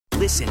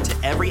Listen to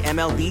every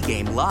MLB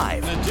game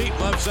live. In deep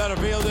left center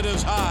field, it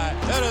is high,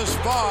 it is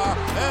far,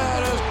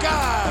 it is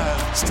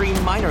gone.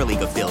 Stream minor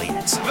league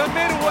affiliates. The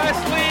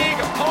Midwest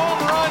League home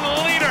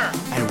run leader.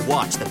 And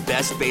watch the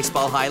best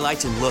baseball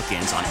highlights and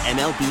look-ins on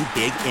MLB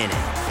Big Inning.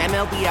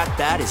 MLB At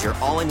Bat is your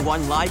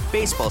all-in-one live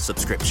baseball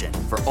subscription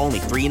for only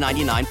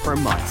 $3.99 per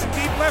month.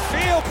 Deep left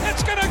field,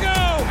 it's gonna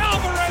go.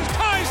 Alvarez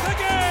ties the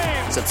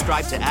game.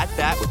 Subscribe to At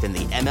Bat within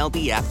the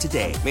MLB app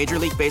today. Major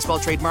League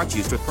Baseball trademarks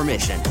used with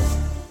permission.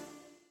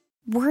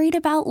 Worried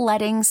about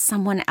letting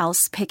someone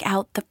else pick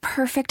out the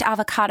perfect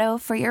avocado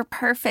for your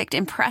perfect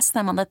impress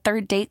them on the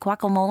third date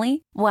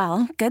guacamole?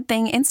 Well, good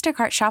thing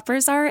Instacart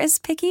shoppers are as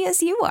picky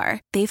as you are.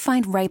 They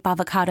find ripe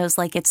avocados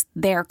like it's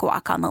their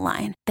guac on the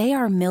line. They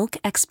are milk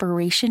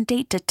expiration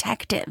date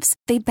detectives.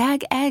 They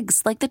bag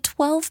eggs like the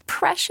 12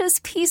 precious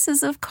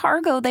pieces of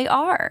cargo they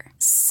are.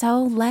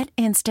 So let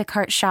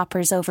Instacart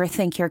shoppers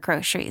overthink your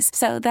groceries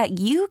so that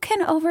you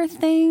can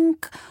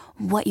overthink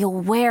what you'll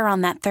wear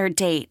on that third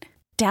date.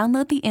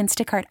 Download the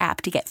Instacart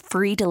app to get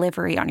free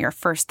delivery on your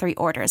first 3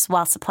 orders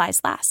while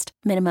supplies last.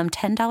 Minimum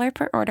 $10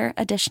 per order.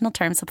 Additional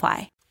terms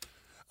apply.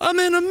 I'm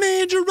in a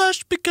major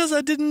rush because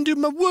I didn't do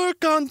my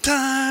work on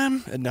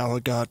time. And now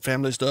I got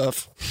family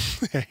stuff.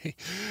 Hey,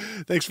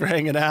 thanks for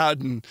hanging out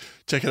and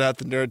checking out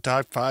the Nerd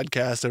Talk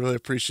podcast. I really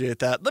appreciate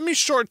that. Let me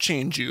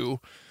shortchange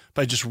you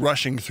by just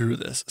rushing through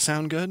this.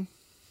 Sound good?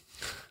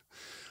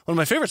 One of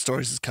my favorite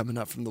stories is coming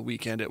up from the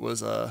weekend. It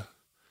was a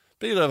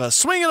bit of a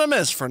swing and a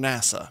miss for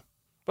NASA.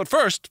 But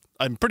first,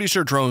 I'm pretty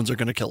sure drones are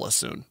going to kill us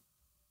soon.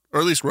 Or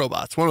at least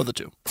robots, one of the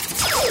two.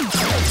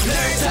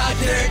 Nerd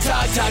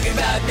Talk, talking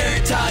about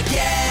Nerd Talk,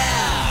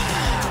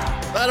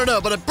 yeah! I don't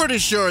know, but I'm pretty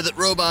sure that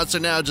robots are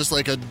now just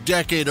like a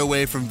decade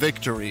away from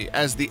victory,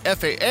 as the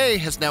FAA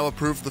has now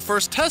approved the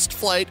first test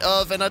flight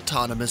of an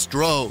autonomous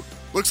drone.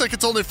 Looks like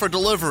it's only for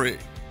delivery,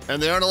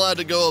 and they aren't allowed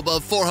to go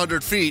above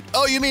 400 feet.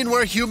 Oh, you mean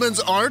where humans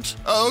aren't?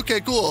 Oh, okay,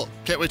 cool.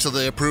 Can't wait till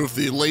they approve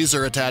the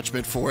laser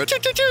attachment for it.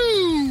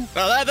 Choo-choo-choo!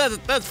 No,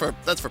 that's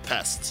for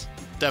pests.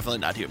 Definitely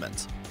not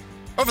humans.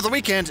 Over the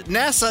weekend,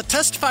 NASA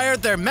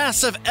test-fired their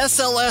massive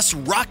SLS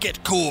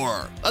rocket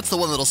core. That's the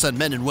one that'll send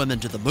men and women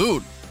to the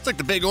moon. It's like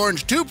the big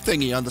orange tube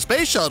thingy on the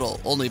space shuttle,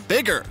 only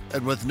bigger,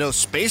 and with no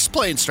space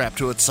plane strapped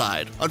to its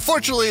side.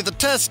 Unfortunately, the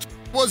test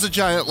was a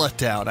giant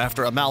letdown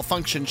after a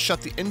malfunction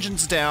shut the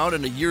engines down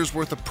and a year's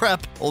worth of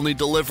prep only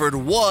delivered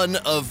 1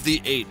 of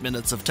the 8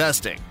 minutes of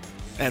testing.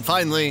 And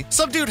finally,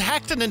 some dude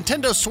hacked a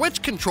Nintendo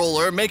Switch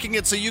controller, making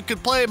it so you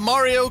could play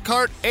Mario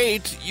Kart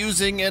 8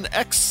 using an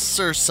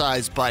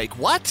exercise bike.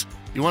 What?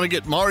 You want to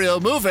get Mario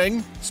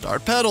moving?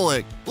 Start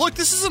pedaling. Look,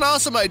 this is an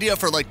awesome idea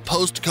for like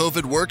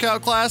post-COVID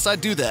workout class.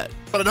 I'd do that.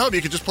 But at home,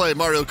 you could just play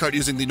Mario Kart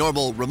using the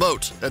normal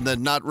remote and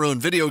then not ruin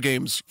video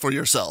games for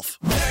yourself.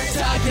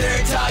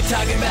 Nerd Talk,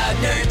 talking about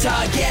Nerd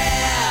Talk,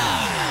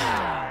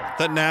 yeah!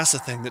 That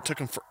NASA thing that took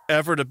them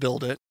forever to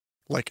build it,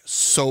 like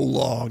so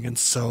long and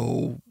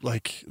so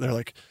like they're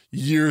like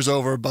years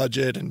over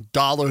budget and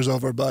dollars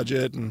over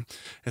budget, and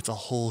it's a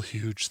whole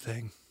huge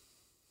thing.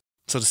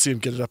 So to see them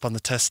get it up on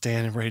the test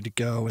stand and ready to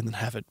go and then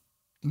have it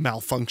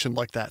malfunction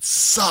like that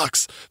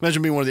sucks.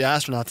 Imagine being one of the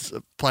astronauts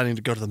planning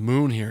to go to the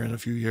moon here in a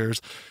few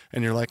years,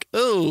 and you're like,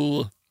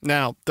 oh.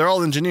 Now, they're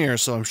all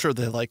engineers, so I'm sure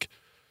they like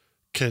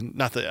can,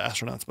 not the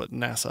astronauts, but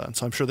NASA, and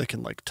so I'm sure they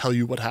can like tell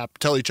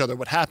each other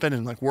what happened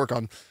and like work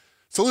on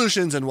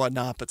solutions and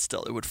whatnot, but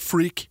still, it would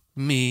freak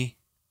me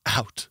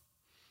out.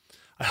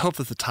 I hope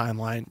that the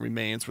timeline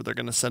remains where they're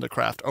going to send a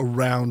craft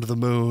around the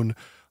moon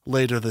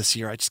later this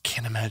year. I just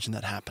can't imagine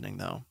that happening,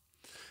 though.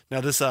 Now,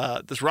 this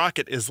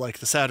rocket is like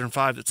the Saturn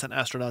V that sent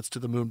astronauts to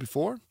the moon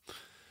before,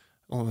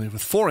 only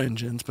with 4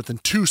 engines, but then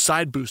 2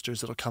 side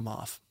boosters that'll come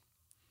off.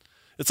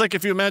 It's like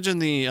if you imagine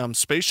the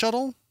space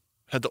shuttle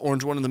had the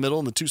orange one in the middle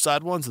and the 2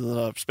 side ones and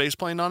the space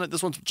plane on it.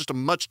 This one's just a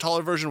much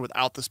taller version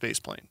without the space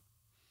plane.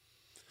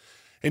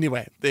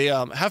 Anyway, they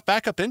have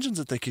backup engines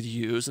that they could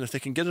use, and if they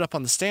can get it up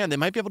on the stand, they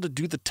might be able to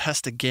do the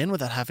test again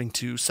without having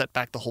to set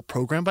back the whole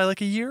program by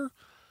like a year.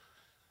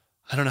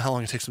 I don't know how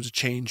long it takes them to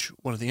change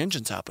one of the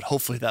engines out, but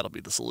hopefully that'll be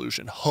the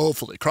solution.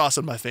 Hopefully.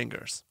 Crossing my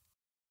fingers.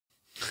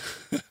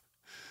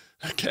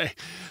 Okay.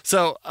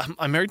 So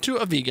I'm married to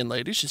a vegan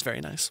lady. She's very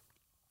nice.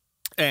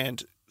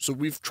 And so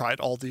we've tried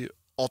all the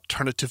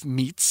alternative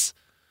meats.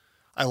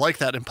 I like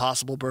that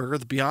Impossible Burger.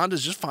 The Beyond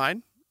is just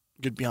fine.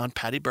 Good Beyond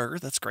Patty Burger.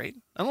 That's great.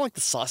 I don't like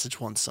the sausage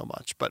ones so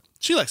much, but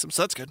she likes them,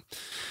 so that's good.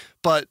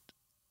 But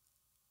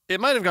it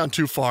might have gone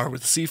too far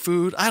with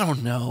seafood. I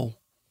don't know.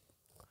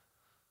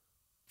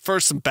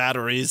 First, some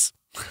batteries.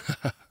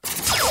 Nerd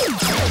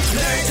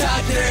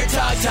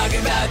Talk,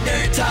 talking about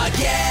Nerd Talk,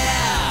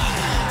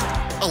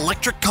 yeah!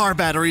 Electric car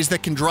batteries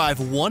that can drive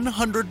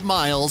 100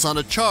 miles on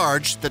a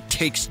charge that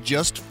takes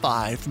just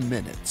 5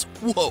 minutes.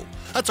 Whoa,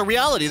 that's a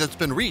reality that's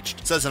been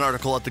reached, says an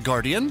article at The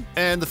Guardian,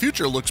 and the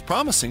future looks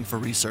promising for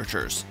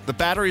researchers. The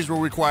batteries will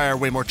require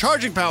way more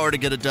charging power to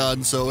get it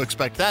done, so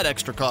expect that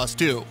extra cost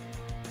too.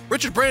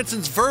 Richard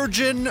Branson's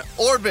Virgin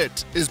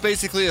Orbit is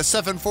basically a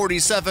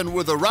 747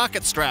 with a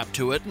rocket strapped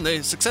to it, and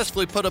they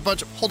successfully put a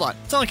bunch of... Hold on.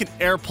 It's not like an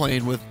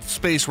airplane with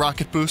space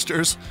rocket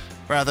boosters.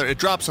 Rather, it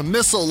drops a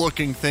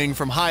missile-looking thing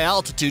from high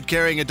altitude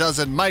carrying a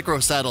dozen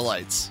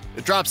microsatellites.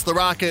 It drops the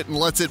rocket and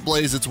lets it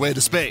blaze its way to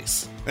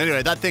space.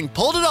 Anyway, that thing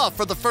pulled it off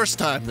for the first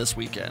time this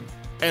weekend.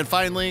 And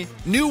finally,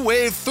 New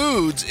Wave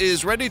Foods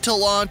is ready to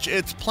launch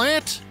its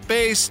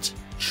plant-based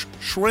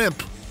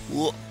shrimp.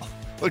 Look,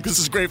 this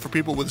is great for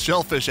people with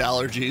shellfish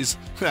allergies.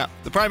 Yeah,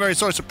 the primary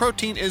source of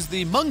protein is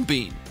the mung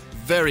bean.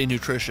 Very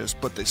nutritious,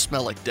 but they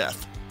smell like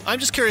death. I'm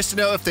just curious to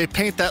know if they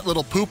paint that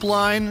little poop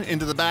line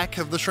into the back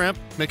of the shrimp,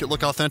 make it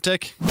look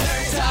authentic.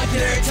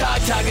 Nerd Talk,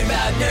 talking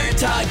about Nerd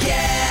Talk,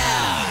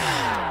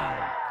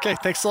 yeah! Okay,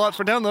 thanks a lot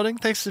for downloading.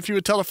 Thanks if you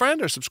would tell a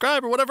friend or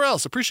subscribe or whatever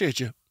else. Appreciate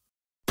you.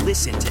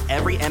 Listen to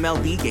every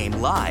MLB game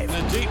live.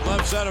 In the deep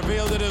left center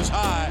field, it is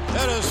high,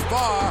 it is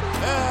far,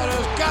 it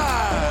is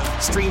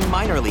God. Stream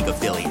minor league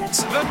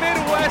affiliates. The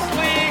Midwest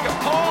League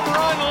home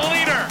run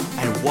leader.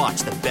 And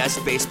watch the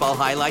best baseball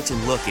highlights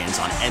and look-ins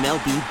on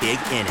MLB Big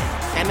Inning.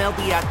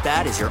 MLB At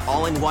Bat is your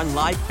all-in-one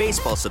live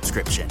baseball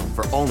subscription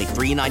for only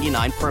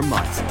 $3.99 per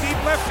month.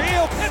 Deep left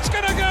field. It's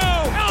going to go.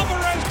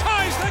 Alvarez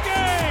ties the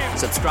game.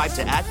 Subscribe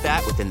to At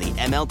Bat within the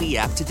MLB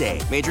app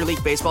today. Major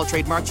League Baseball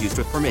trademarks used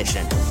with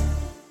permission.